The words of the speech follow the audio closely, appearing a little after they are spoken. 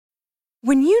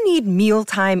When you need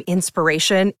mealtime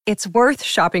inspiration, it's worth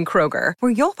shopping Kroger,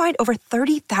 where you'll find over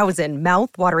 30,000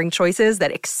 mouth-watering choices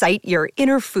that excite your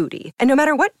inner foodie. And no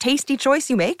matter what tasty choice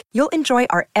you make, you'll enjoy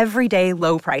our everyday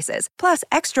low prices, plus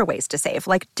extra ways to save,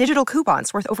 like digital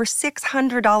coupons worth over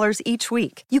 $600 each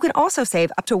week. You can also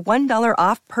save up to $1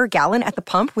 off per gallon at the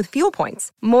pump with fuel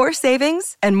points. More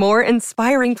savings and more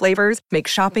inspiring flavors make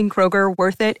shopping Kroger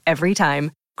worth it every time.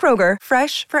 Kroger,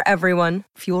 fresh for everyone.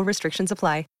 Fuel restrictions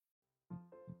apply.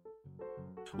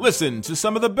 Listen to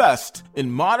some of the best in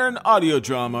modern audio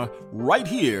drama right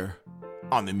here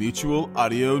on the Mutual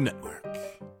Audio Network.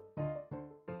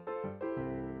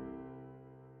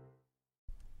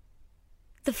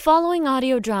 The following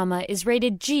audio drama is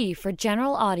rated G for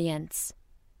general audience.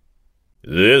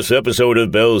 This episode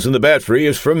of Bells in the Bat Free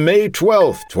is from May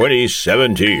 12th,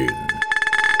 2017.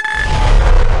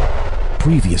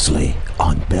 Previously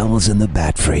on Bells in the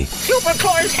Bat Free.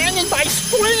 Supercars hanging by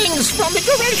springs from the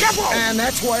dirigible! And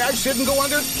that's why I shouldn't go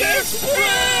under this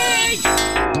bridge!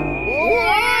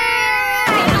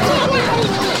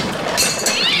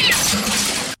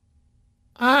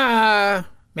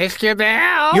 Mr.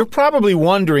 Bell? You're probably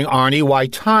wondering, Arnie, why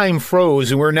time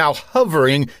froze and we're now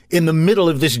hovering in the middle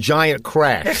of this giant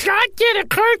crash. The thought did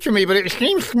occur to me, but it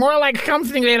seems more like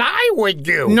something that I would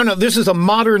do. No, this is a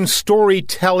modern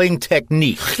storytelling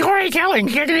technique. Storytelling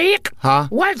technique? Huh?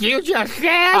 What you just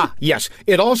said? Yes.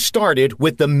 It all started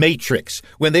with The Matrix,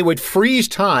 when they would freeze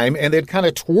time and they'd kind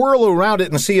of twirl around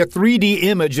it and see a 3D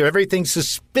image of everything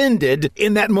suspended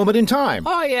in that moment in time.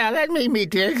 Oh, yeah, that made me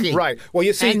dizzy. Right. Well,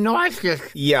 you see... And nauseous.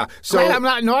 Yeah, so... Glad I'm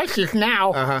not nauseous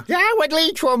now. That would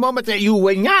lead to a moment that you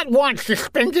would not want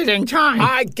suspended in time.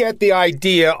 I get the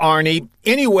idea, Arnie.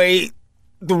 Anyway,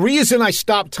 the reason I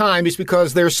stopped time is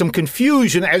because there's some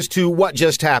confusion as to what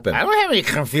just happened. I don't have any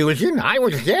confusion. I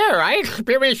was there. I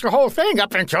experienced the whole thing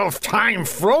up until time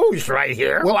froze right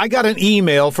here. Well, I got an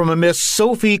email from a Miss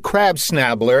Sophie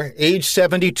Crabsnabler, age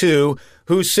 72,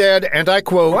 who said, and I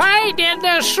quote, "Why did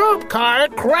the soup car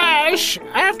crash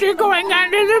after going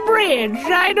under the bridge?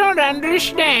 I don't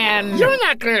understand." You're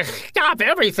not going to stop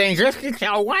everything just to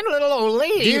tell one little old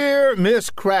lady. Dear Miss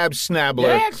Crabsnabler,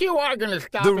 yes, you are going to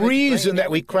stop. The reason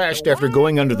that we crashed after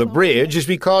going under the bridge is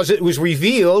because it was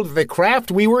revealed the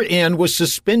craft we were in was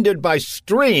suspended by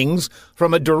strings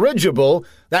from a dirigible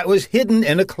that was hidden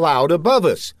in a cloud above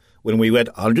us. When we went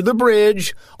under the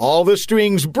bridge, all the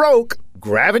strings broke,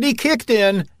 gravity kicked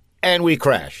in, and we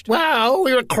crashed. Well,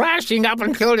 we were crashing up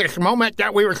until this moment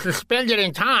that we were suspended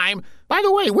in time. By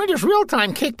the way, when does real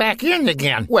time kick back in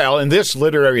again? Well, in this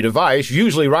literary device,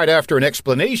 usually right after an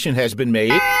explanation has been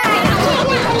made.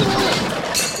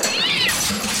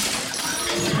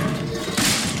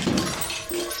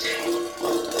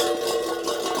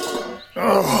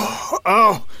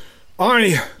 Oh,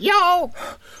 Arnie. Yo.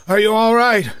 Are you all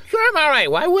right? Sure, I'm all right.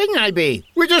 Why wouldn't I be?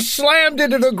 We just slammed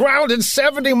into the ground at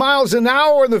 70 miles an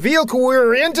hour and the vehicle we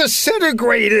were in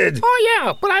disintegrated. Oh,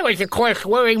 yeah, but I was, of course,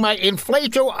 wearing my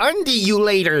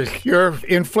inflato-undululators. Your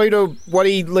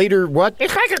inflato-what-later what?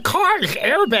 It's like a car's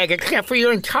airbag except for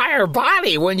your entire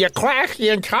body. When you crash, the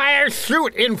entire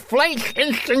suit inflates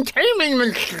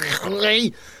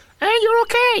instantaneously, and you're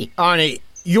okay. Arnie,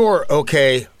 you're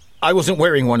okay. I wasn't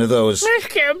wearing one of those.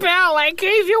 Mr. Bell, I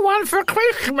gave you one for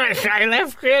Christmas. I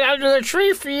left it under the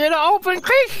tree for you to open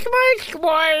Christmas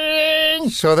morning.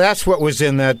 So that's what was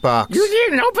in that box. You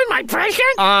didn't open my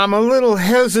present? I'm a little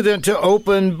hesitant to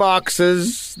open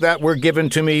boxes that were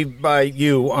given to me by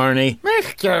you, Arnie.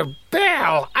 Mr.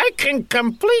 Bell, I can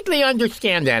completely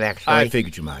understand that, actually. I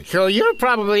figured you might. So you're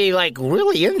probably,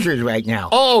 really injured right now.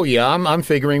 Oh, yeah, I'm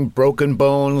figuring broken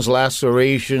bones,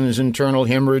 lacerations, internal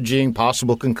hemorrhaging,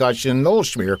 possible concussion, the whole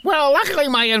smear. Well, luckily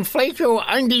my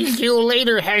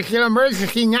inflato-undulator has an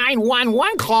emergency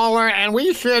 911 caller, and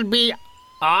we should be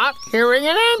hearing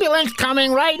an ambulance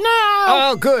coming right now.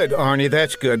 Oh, good, Arnie,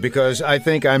 that's good, because I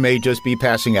think I may just be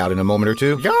passing out in a moment or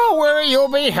two. Don't worry, you'll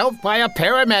be helped by a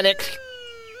paramedic.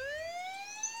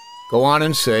 Go on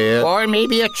and say it. Or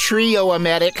maybe a trio of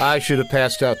medics. I should have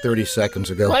passed out 30 seconds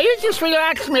ago. Well, you just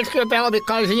relax, Mr. Bell,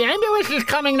 because the ambulance is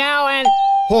coming now and...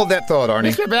 Hold that thought,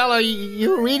 Arnie. Mr. Bell, are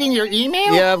you reading your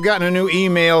email? Yeah, I've gotten a new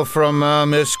email from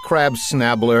Miss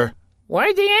Crabsnabler.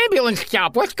 Why'd the ambulance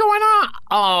stop? What's going on?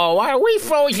 Oh, are we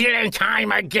frozen in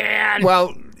time again?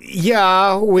 Well,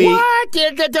 yeah, we... What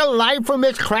did the delightful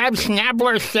Miss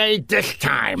Crabsnabler say this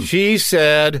time? She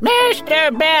said...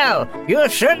 Mr. Bell, you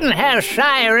shouldn't have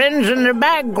sirens in the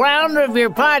background of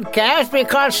your podcast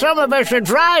because some of us are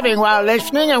driving while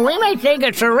listening and we may think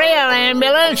it's a real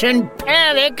ambulance and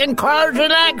panic and cause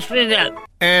an accident.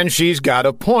 And she's got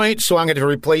a point, so I'm going to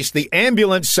replace the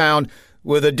ambulance sound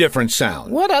with a different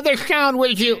sound. What other sound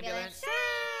would you...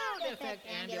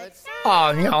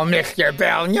 Oh, no, Mr.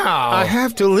 Bell, no. I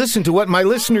have to listen to what my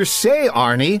listeners say,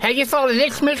 Arnie. Have you thought of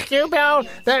this, Mr. Bell?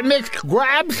 That Miss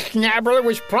Grabsnabbler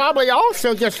was probably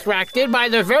also distracted by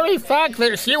the very fact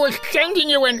that she was sending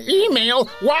you an email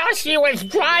while she was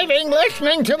driving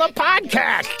listening to the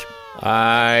podcast.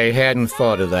 I hadn't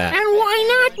thought of that. And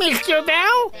why not, Mr.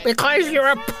 Bell? Because you're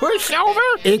a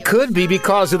pushover? It could be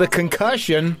because of the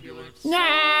concussion.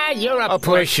 Nah, you're A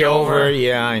pushover,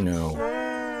 yeah, I know.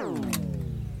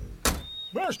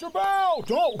 Mr. Bell,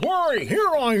 don't worry. Here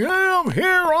I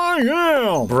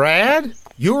am. Brad?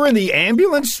 You were in the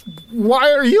ambulance?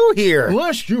 Why are you here?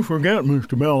 Lest you forget,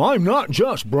 Mr. Bell, I'm not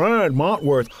just Brad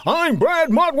Motworth. I'm Brad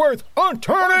Motworth,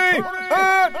 attorney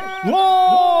at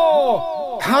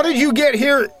law! How did you get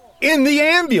here in the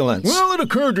ambulance? Well, it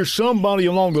occurred to somebody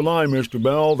along the line, Mr.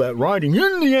 Bell, that riding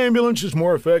in the ambulance is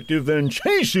more effective than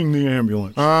chasing the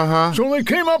ambulance. Uh-huh. So they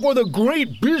came up with a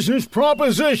great business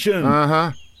proposition.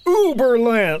 Uh-huh. Uber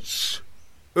Lance.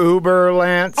 Uber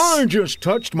Lance? I just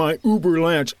touched my Uber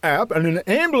Lance app and an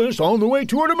ambulance on the way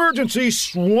to an emergency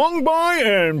swung by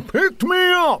and picked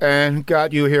me up. And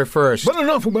got you here first. But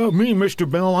enough about me, Mr.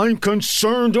 Bell. I'm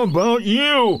concerned about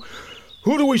you.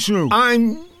 Who do we sue?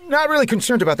 I'm not really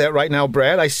concerned about that right now,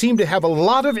 Brad. I seem to have a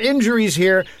lot of injuries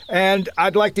here, and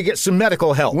I'd like to get some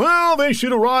medical help. Well, they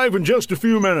should arrive in just a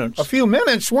few minutes. A few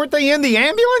minutes? Weren't they in the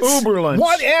ambulance? Uber Lance.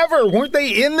 Whatever. Weren't they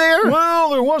in there?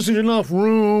 Well, there wasn't enough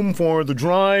room for the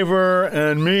driver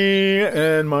and me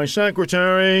and my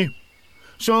secretary.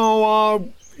 So,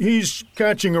 he's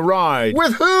catching a ride.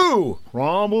 With who?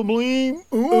 Probably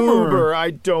Uber.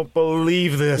 I don't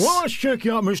believe this. Well, let's check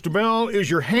you out, Mr. Bell. Is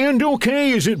your hand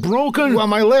okay? Is it broken? Well,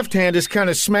 my left hand is kind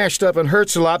of smashed up and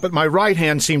hurts a lot, but my right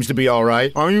hand seems to be all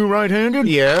right. Are you right-handed?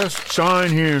 Yes. Sign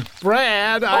here.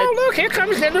 Brad, Oh, look, here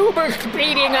comes an Uber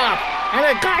speeding up. And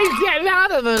a guy's getting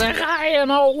out of it, a guy in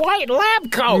a white lab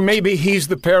coat. Maybe he's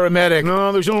the paramedic.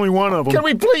 No, there's only one of them. Can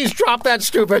we please drop that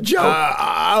stupid joke?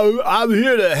 I'm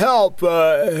here to help.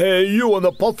 Hey, you and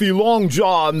the puffy long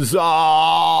johns.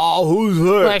 Who's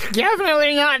hurt? That's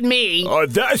definitely not me.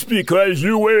 That's because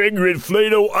you're wearing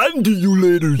Redflado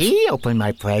undulators. He opened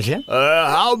my present.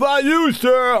 How about you,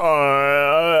 sir?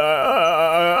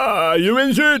 Are you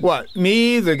injured? What,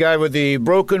 me, the guy with the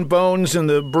broken bones and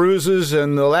the bruises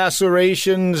and the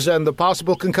lacerations and the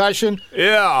possible concussion?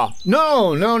 Yeah.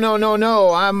 No.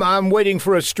 I'm waiting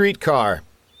for a streetcar.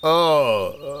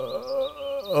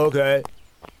 Okay.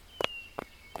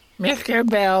 Mr.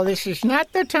 Bell, this is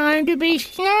not the time to be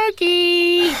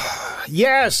snarky.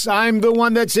 Yes, I'm the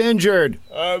one that's injured.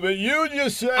 But you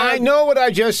just said... I know what I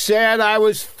just said. I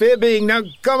was fibbing. Now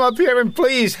come up here and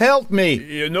please help me.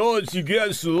 You know it's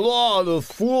against the law to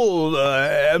fool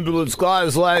ambulance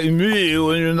guys like me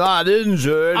when you're not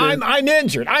injured. I'm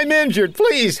injured. I'm injured.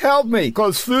 Please help me.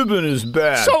 Because fibbing is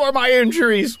bad. So are my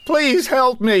injuries. Please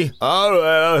help me. All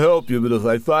right, I'll help you, but if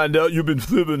I find out you've been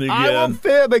fibbing again... I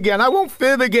won't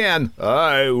fib again. All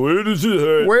right, where does it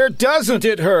hurt? Where doesn't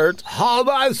it hurt? How am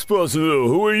I supposed to do?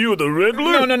 Who are you, the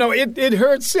Riddler? No. It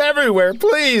hurts everywhere.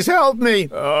 Please help me.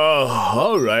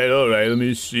 All right. Let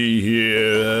me see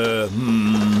here.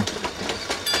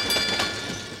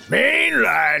 Main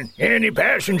line. Any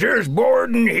passengers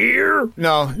boarding here?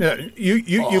 No,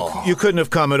 you couldn't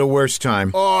have come at a worse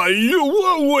time. You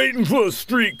were waiting for a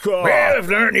streetcar. Well, if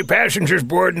there aren't any passengers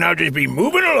boarding, I'll just be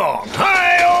moving along.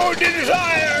 Hi-oh,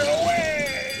 desire, away!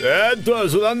 That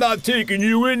does it. I'm not taking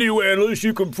you anywhere unless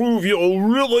you can prove you're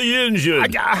really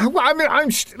injured. Look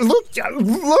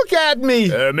at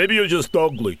me. Maybe you're just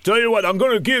ugly. Tell you what, I'm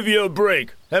going to give you a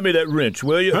break. Hand me that wrench,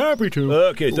 will you? Happy to.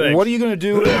 Okay, thanks. What are you going to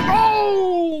do?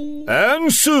 Oh!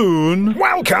 And soon...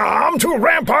 Welcome to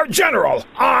Rampart General.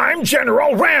 I'm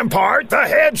General Rampart, the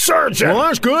head surgeon. Well,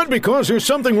 that's good, because there's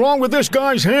something wrong with this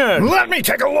guy's head. Let me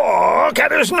take a look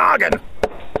at his noggin.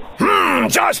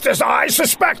 Just as I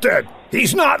suspected.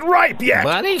 He's not ripe yet.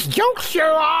 But his jokes sure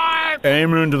are.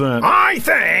 Amen to that. I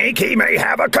think he may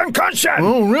have a concussion.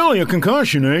 Oh, really? A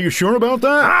concussion, eh? You sure about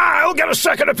that? I'll get a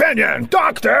second opinion.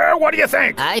 Doctor, what do you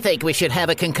think? I think we should have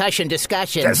a concussion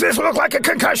discussion. Does this look like a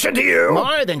concussion to you?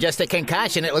 More than just a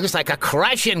concussion. It looks like a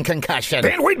crushing concussion.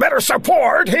 Then we'd better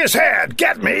support his head.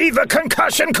 Get me the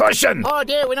concussion cushion. Oh,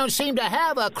 dear, we don't seem to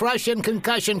have a crushing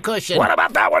concussion cushion. What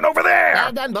about that one over there?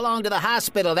 That doesn't belong to the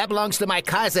hospital. That belongs to my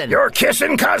cousin. Your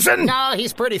kissing cousin? No, Oh,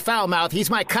 he's pretty foul-mouthed. He's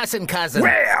my cousin.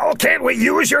 Well, can't we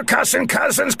use your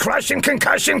cousin's crushing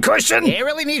concussion cushion? It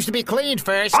really needs to be cleaned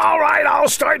first. All right, I'll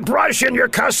start brushing your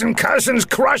cousin's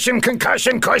crushing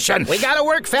concussion cushion. We gotta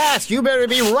work fast. You better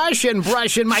be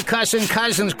brushing my cousin's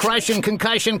crushing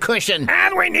concussion cushion.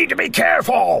 And we need to be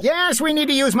careful. Yes, we need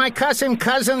to use my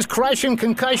cousin's crushing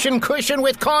concussion cushion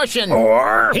with caution.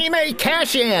 Or he may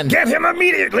cash in. Get him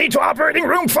immediately to operating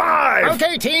room 5.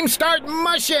 Okay, team, start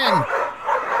mushing.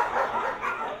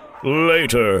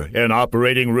 Later, in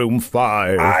operating room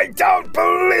 5. I don't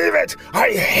believe it. I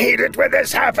hate it when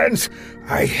this happens.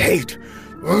 I hate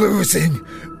losing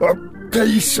a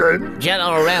patient.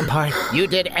 General Rampart, you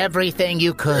did everything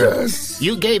you could. Yes.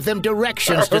 You gave them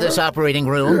directions to this operating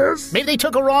room. Yes. Maybe they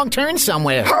took a wrong turn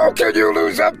somewhere. How can you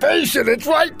lose a patient? It's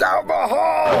right down the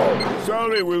hall.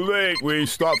 Sorry we're late. We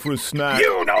stopped for a snack.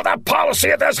 You know the policy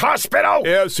at this hospital.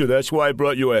 Yes, sir. That's why I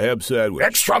brought you a ham sandwich.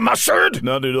 Extra mustard?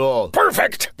 None at all.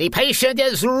 Perfect. The patient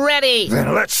is ready.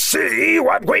 Then let's see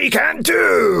what we can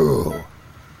do.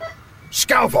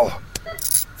 Scalpel.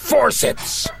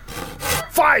 Forceps.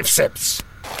 5 sips.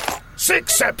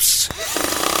 6 sips.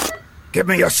 Give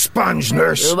me a sponge,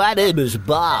 nurse. My name is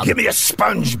Bob. Give me a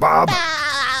sponge, Bob.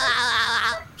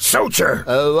 Suture.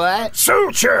 What?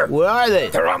 Suture. Where are they?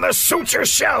 They're on the suture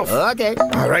shelf. Okay.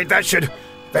 All right, that should.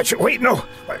 Wait, no.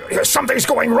 Something's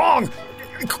going wrong.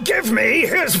 Give me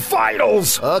his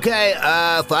vitals. Okay,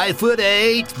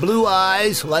 5'8", blue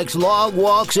eyes, likes long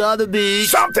walks on the beach.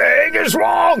 Something is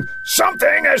wrong.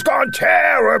 Something has gone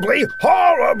terribly,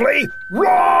 horribly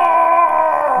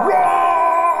wrong.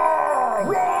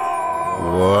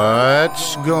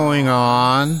 What's going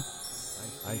on?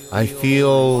 I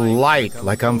feel light,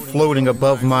 like I'm floating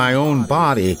above my own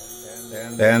body.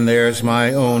 And there's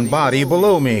my own body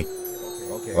below me.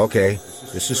 Okay,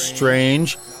 this is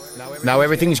strange. Now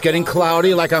everything's getting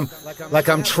cloudy, like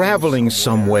I'm traveling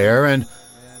somewhere, and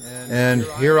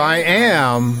here I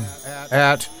am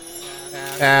at.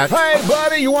 Hey,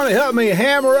 buddy, you want to help me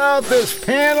hammer out this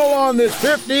panel on this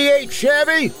 58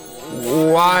 Chevy?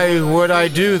 Why would I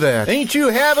do that? Ain't you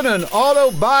having an auto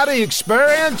body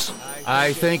experience?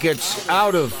 I think it's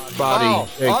out of body.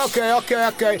 Oh,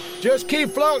 okay. Just keep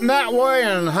floating that way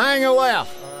and hang a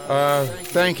left.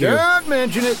 Thank you. Don't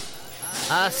mention it.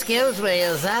 Excuse me,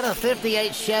 is that a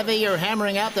 58 Chevy you're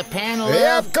hammering out the panel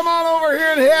Yeah, of? come on over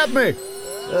here and help me.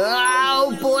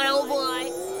 Oh, boy.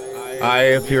 I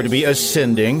appear to be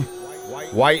ascending.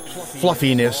 White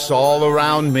fluffiness all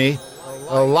around me.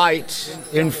 A light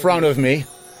in front of me.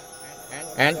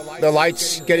 And the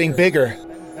light's getting bigger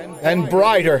and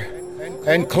brighter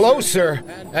and closer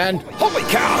and... Holy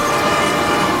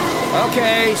cow!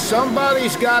 Okay,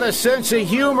 somebody's got a sense of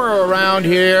humor around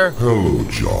here. Hello,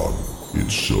 John.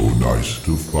 It's so nice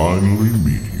to finally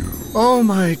meet you. Oh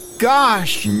my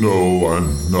gosh! No,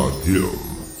 I'm not him.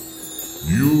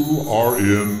 You are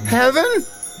in... Heaven?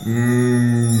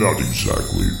 Not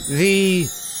exactly. The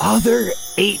other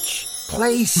H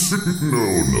place?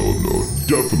 No,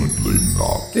 definitely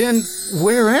not. Then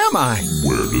where am I?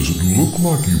 Where does it look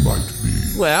like you might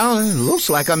be? Well, it looks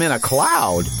like I'm in a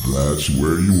cloud. That's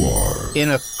where you are.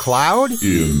 In a cloud?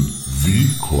 In the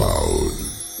cloud.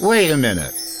 Wait a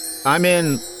minute. I'm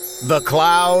in the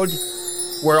cloud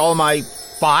where all my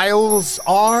files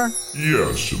are?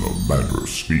 Yes, in a manner of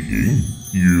speaking,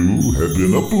 you have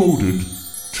been uploaded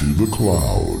to the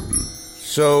cloud.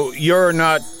 So you're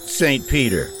not St.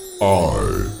 Peter?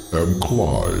 I am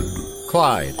Clyde.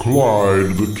 Clyde.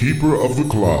 Clyde, the keeper of the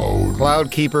cloud.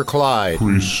 Cloud Keeper Clyde.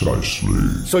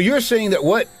 Precisely. So you're saying that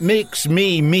what makes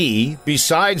me,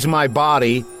 besides my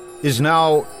body, is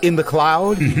now in the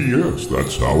cloud? Yes,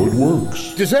 that's how it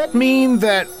works. Does that mean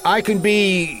that I can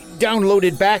be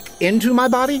downloaded back into my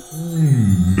body?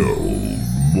 No,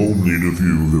 only in a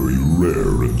few very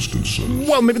rare instances.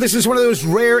 Well, maybe this is one of those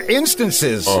rare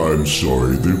instances. I'm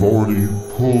sorry, they've already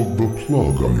pulled the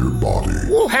plug on your body.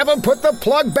 We'll have them put the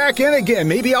plug back in again.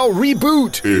 Maybe I'll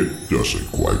reboot. It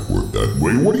doesn't quite work that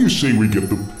way. What do you say we get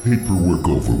the paperwork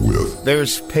over with?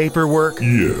 There's paperwork?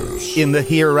 Yes. In the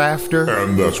hereafter?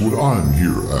 And that's what I'm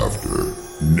here after.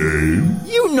 Name?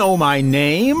 You know my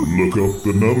name. Look up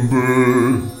the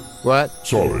number. What?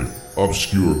 Sorry,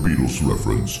 obscure Beatles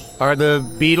reference. Are the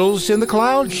Beatles in the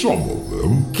cloud? Some of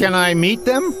them. Can I meet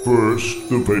them? First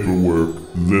the paperwork,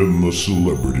 then the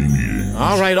celebrity meetings.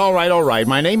 All right.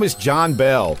 My name is John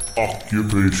Bell.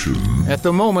 Occupation. At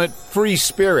the moment, free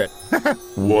spirit.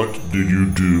 What did you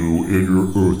do in your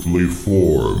earthly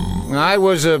form? I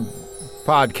was a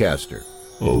podcaster.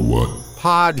 A what?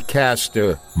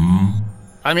 Podcaster.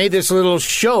 I made this little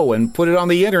show and put it on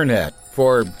the internet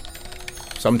for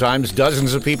sometimes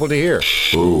dozens of people to hear.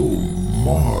 Oh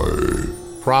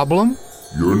my. Problem?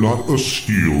 You're not a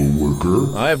steel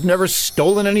worker. I've never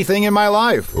stolen anything in my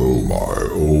life. Oh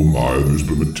my, there's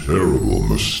been a terrible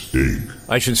mistake.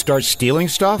 I should start stealing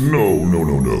stuff? No.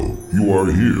 You are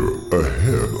here,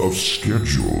 ahead of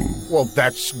schedule. Well,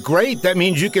 that's great. That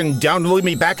means you can download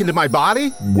me back into my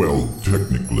body? Well,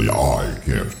 technically I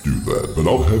can't do that, but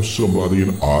I'll have somebody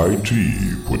in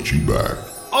IT put you back.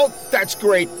 Oh, that's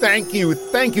great. Thank you.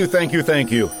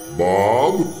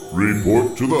 Bob,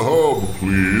 report to the hub,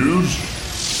 please.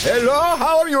 Hello,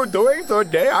 how are you doing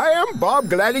today? I am Bob,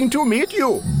 glad to meet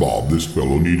you. Bob, this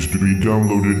fellow needs to be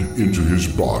downloaded into his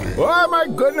body. Oh, my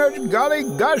goodness, golly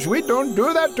gosh, we don't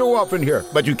do that too often here.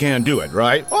 But you can do it,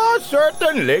 right? Oh,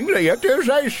 certainly. It is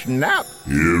a snap.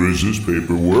 Here is his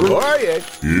paperwork. Oh,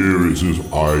 yes. Here is his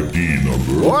ID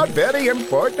number. Oh, very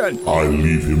important. I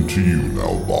leave him to you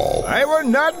now, Bob. I will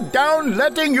not down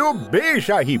letting you be,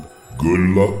 Sahib. Good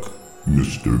luck,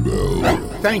 Mr. Bell.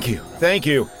 Thank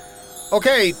you.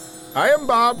 Okay, I am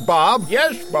Bob. Bob?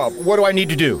 Yes, Bob. What do I need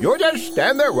to do? You just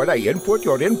stand there while I input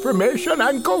your information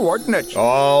and coordinates.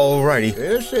 All righty.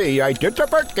 Let's see,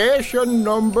 identification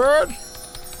numbers,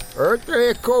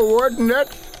 earthly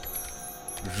coordinates,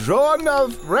 zone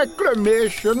of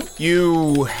reclamation.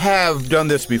 You have done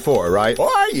this before, right?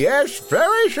 Oh, yes,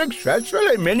 very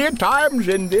successfully, many times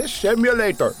in this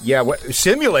simulator. Yeah, what?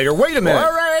 Simulator? Wait a minute.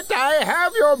 All right, I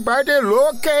have your body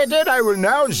located. I will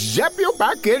now zap you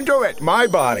back into it. My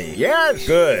body? Yes.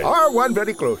 Good. R1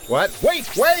 very close. What? Wait!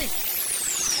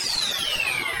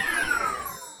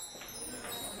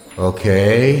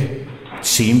 Okay,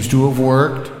 seems to have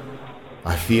worked.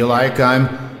 I feel like I'm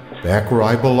back where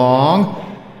I belong.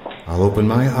 I'll open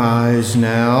my eyes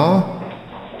now.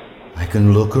 I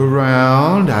can look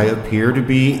around. I appear to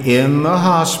be in the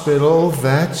hospital.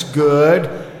 That's good.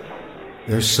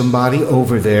 There's somebody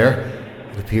over there.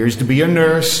 It appears to be a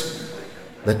nurse.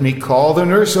 Let me call the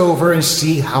nurse over and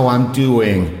see how I'm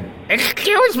doing.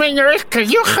 Excuse me, nurse,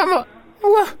 could you come...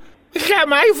 What? Is that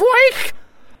my voice?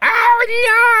 Oh,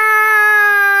 no!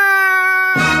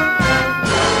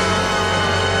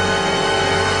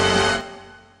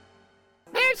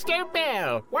 Mr.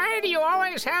 Bell, why do you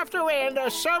always have to end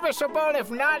a serviceable, if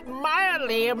not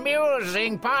mildly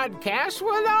amusing podcast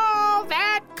with all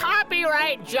that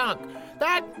copyright junk?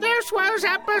 This was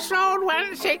episode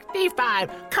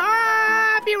 165.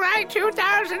 Copyright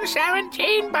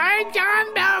 2017 by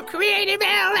John Bell Creative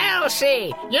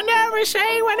LLC. You never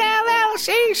say what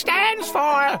LLC stands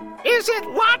for. Is it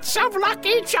lots of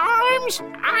lucky charms?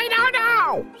 I don't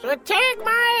know. So take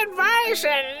my advice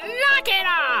and knock it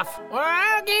off, or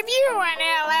I'll give you an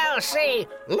LLC.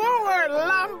 Lower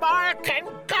lumbar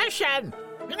concussion.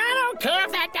 And I don't care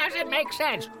if that doesn't make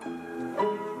sense.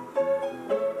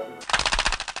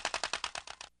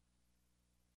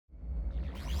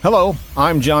 Hello,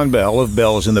 I'm John Bell of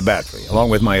Bells in the Battery,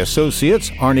 along with my associates,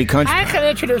 Arnie Kunchbard. I can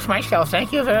introduce myself,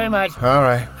 thank you very much. All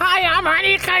right. Hi, I'm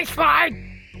Arnie Kunchbard.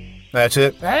 That's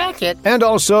it? That's it. And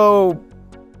also,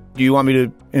 do you want me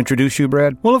to introduce you,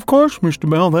 Brad? Well, of course, Mr.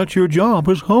 Bell, that's your job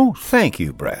as host. Thank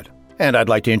you, Brad. And I'd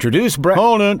like to introduce Brad.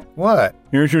 Hold it. What?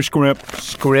 Here's your script.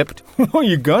 Script? Well,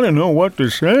 you gotta know what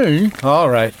to say. All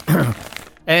right.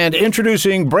 And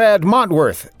introducing Brad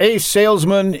Montworth, ace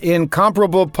salesman,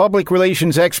 incomparable public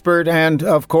relations expert, and,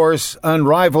 of course,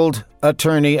 unrivaled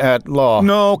attorney at law.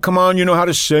 No, come on, you know how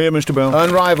to say it, Mr. Bell.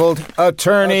 Unrivaled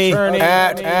attorney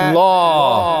at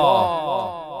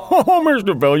law. Oh,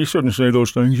 Mr. Bell, you shouldn't say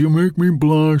those things. You make me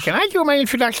blush. Can I do my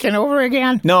introduction over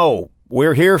again? No.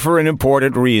 We're here for an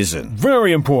important reason.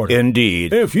 Very important.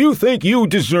 Indeed. If you think you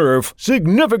deserve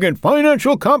significant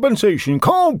financial compensation,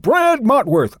 call Brad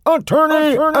Montworth,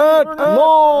 attorney at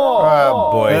law.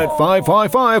 Oh, boy. At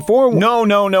 555-4...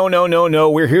 No.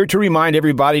 We're here to remind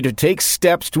everybody to take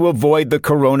steps to avoid the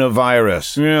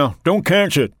coronavirus. Yeah, don't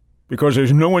catch it, because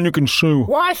there's no one you can sue.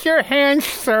 Wash your hands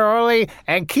thoroughly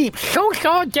and keep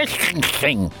social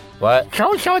distancing. What?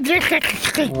 Social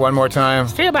distancing. One more time.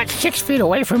 Stay about 6 feet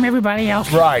away from everybody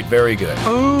else. Right, very good.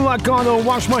 Oh, I gotta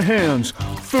wash my hands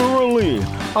thoroughly.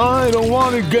 I don't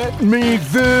want to get me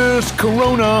this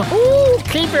corona. Ooh,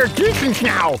 keep your distance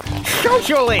now.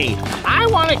 Socially. I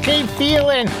want to keep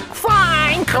feeling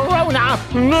fine, corona.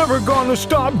 Never gonna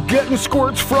stop getting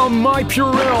squirts from my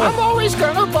Purell. I'm always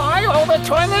gonna buy all the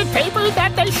toilet paper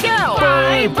that they sell.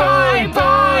 Buy.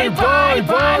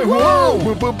 Whoa!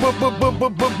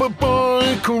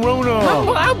 Bye, corona.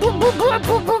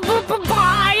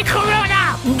 Buy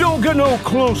corona. Don't get no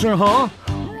closer, huh?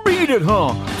 Beat it,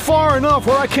 huh? Far enough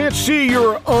where I can't see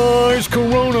your eyes,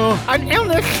 corona. An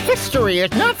illness history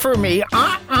is not for me.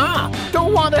 The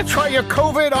don't want to try your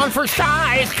COVID on for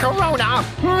size, Corona.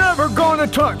 Never gonna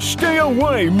touch. Stay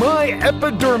away. My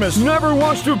epidermis never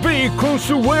wants to be close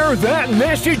to where that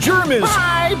nasty germ is.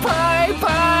 Bye, bye,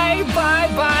 bye, bye,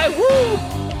 bye.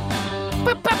 Woo!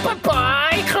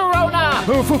 Bye, Corona.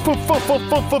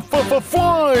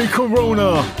 Fly,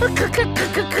 Corona.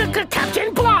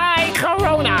 Captain Bly,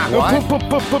 Corona.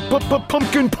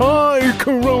 Pumpkin pie,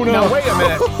 Corona. Now, wait a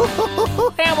minute.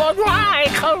 And we'll ride,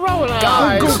 Corona.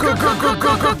 Guys.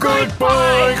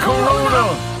 Goodbye,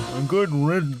 Corona. And good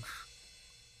riddance.